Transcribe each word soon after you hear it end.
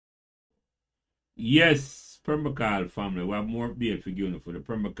Yes, Pembroke family. We have more update for you for the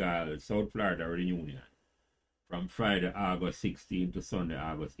Pembroke South Florida reunion from Friday, August 16 to Sunday,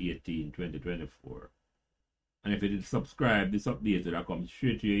 August 18, 2024. And if you did subscribe, this update will come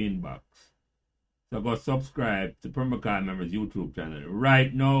straight to your inbox. So go subscribe to Pembroke Members YouTube channel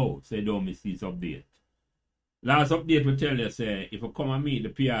right now so you don't miss this update. Last update will tell you, say, if you come and meet the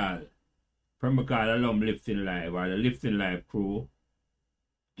PHALL, Pembroke Alum Lifting Live, or the Lifting Live crew,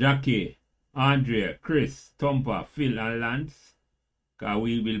 Jacque, Andre, Chris, Tumpa, Phil, and Lance, because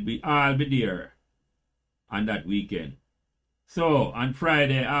we will be all be there on that weekend. So, on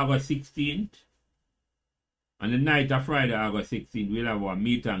Friday, August 16th, on the night of Friday, August 16th, we'll have a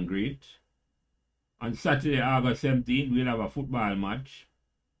meet and greet. On Saturday, August 17th, we'll have a football match.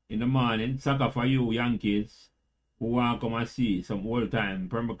 In the morning, soccer for you, Yankees, who want to come and see some old-time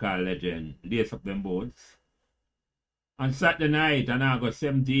Pembroke legend, lace up them boats. On Saturday night, on August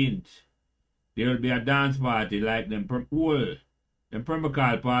 17th, there will be a dance party like them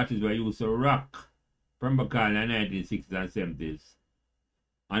Pembroke parties were used to rock Pembroke in the 1960s and 70s.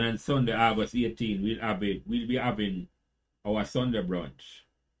 And on Sunday, August 18th, we'll be having our Sunday brunch.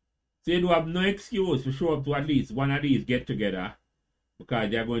 So you do have no excuse to show up to at least one of these get-together because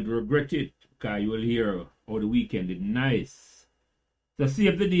they're going to regret it because you will hear how the weekend is nice. So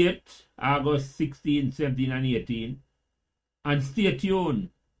save the date, August 16, 17, and 18. And stay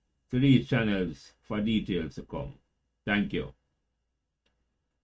tuned to these channels for details to come. Thank you.